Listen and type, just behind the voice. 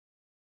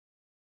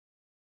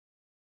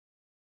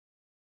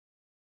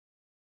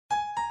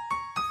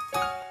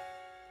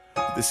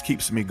This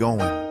keeps me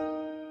going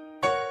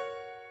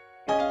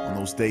on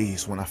those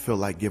days when I feel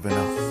like giving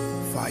up.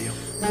 Fire.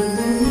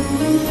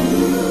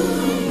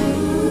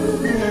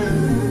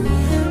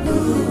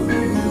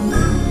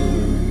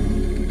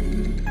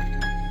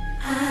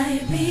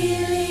 I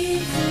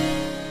believe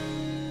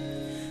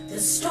the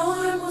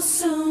storm will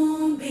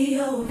soon be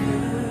over.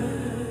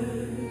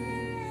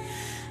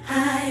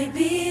 I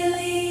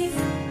believe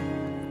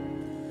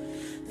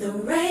the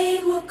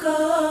rain will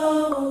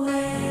go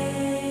away.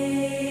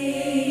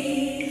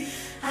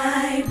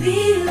 I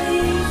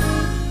believe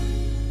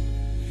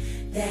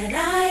that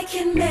I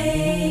can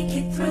make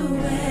it through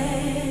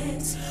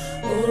it.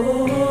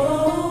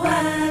 Oh,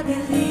 I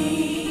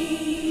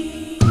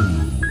believe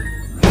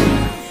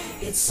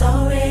it's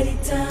already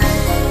done.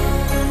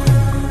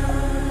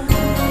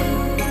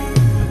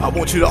 I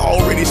want you to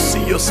already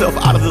see yourself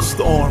out of the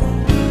storm.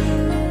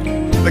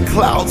 The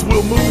clouds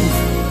will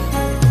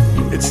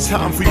move. It's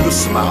time for you to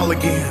smile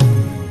again.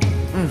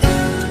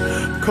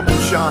 Come on,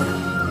 Sean.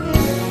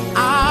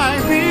 I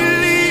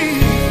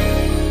believe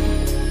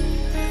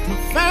my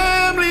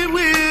family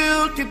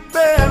will get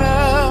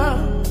better.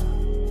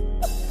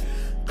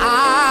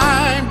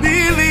 I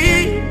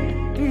believe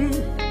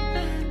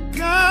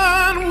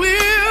God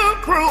will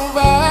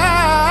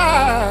provide.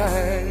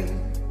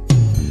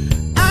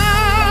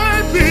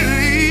 I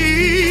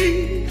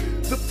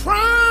believe the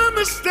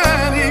promise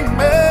that He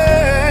made.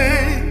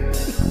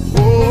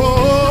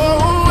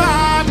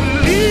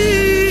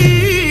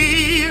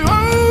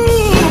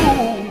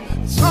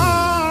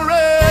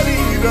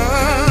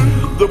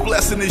 The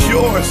blessing is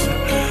yours.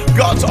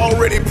 God's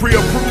already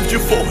pre-approved you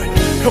for it.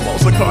 Come on,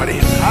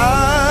 Zacardi.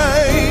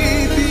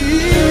 I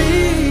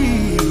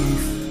believe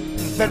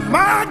that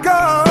my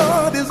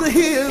God is a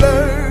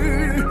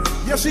healer.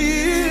 Yes,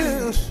 He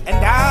is.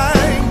 And I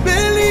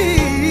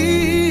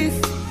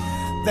believe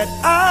that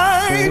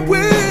I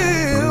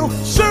will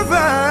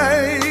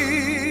survive.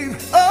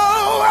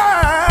 Oh,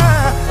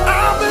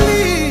 I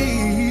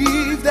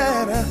believe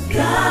that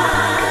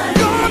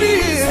God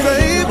is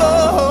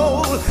able.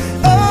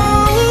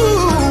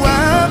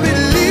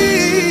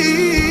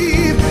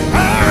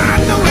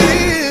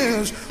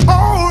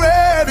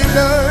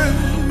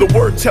 The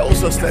word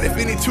tells us that if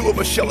any two of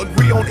us shall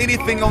agree on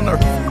anything on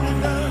earth,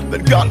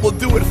 then God will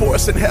do it for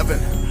us in heaven.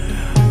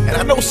 And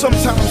I know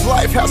sometimes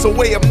life has a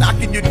way of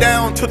knocking you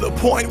down to the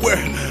point where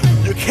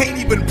you can't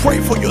even pray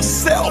for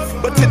yourself.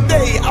 But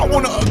today I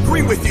want to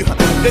agree with you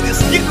that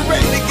it's getting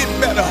ready to get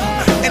better.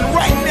 And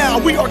right now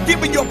we are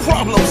giving your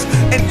problems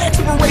an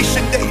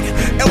expiration date,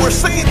 and we're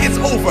saying it's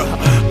over.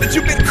 That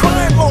you've been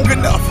crying long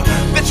enough,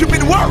 that you've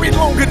been worried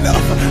long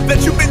enough,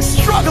 that you've been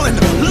struggling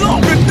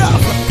long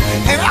enough.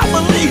 And I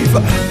believe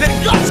that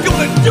God's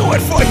gonna do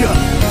it for you.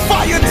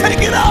 Fire,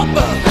 take it up.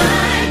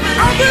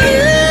 I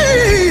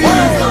believe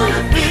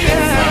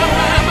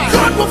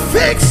God will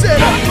fix it.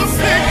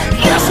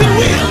 Yes, He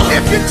will.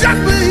 If you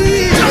just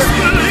believe,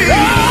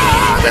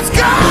 oh, it's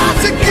got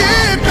to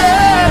get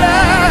better.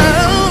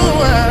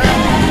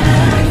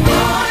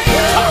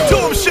 Talk to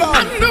him, Sean.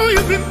 I know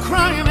you've been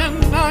crying at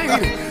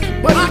night,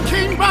 but I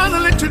came by to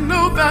let you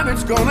know that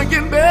it's gonna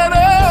get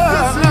better.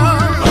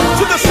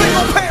 To the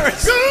single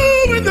parents,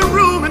 go in the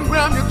room and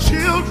grab your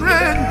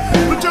children,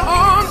 put your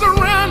arms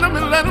around them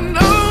and let them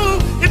know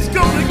it's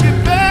gonna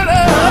get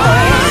better.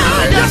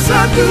 Yes,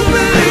 I do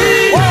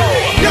believe.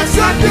 Yes,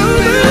 I do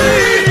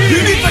believe. You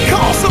need to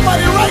call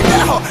somebody right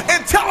now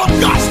and tell them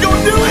God's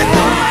gonna do it.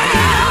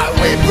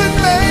 We've been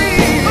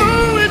made.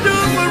 Oh, we do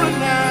it for a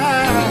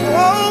night.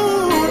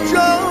 Oh,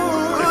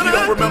 John. If you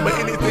don't remember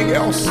anything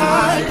else,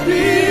 I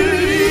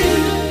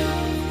believe.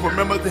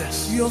 Remember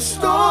this. Your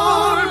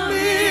storm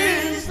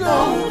is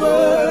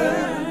over.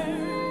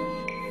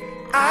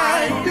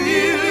 I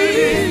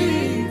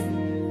believe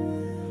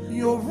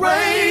your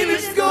rain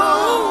is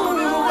gone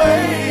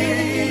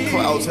away.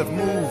 Clouds have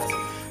moved.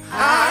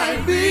 I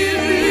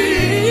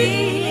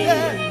believe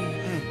that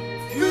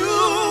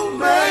you'll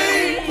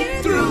make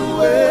it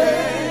through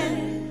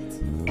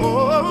it.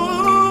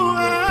 Oh,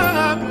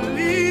 I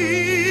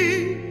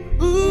believe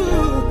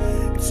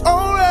it's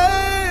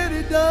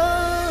already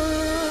done.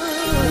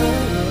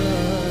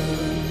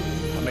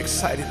 I'm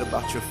excited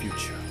about your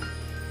future.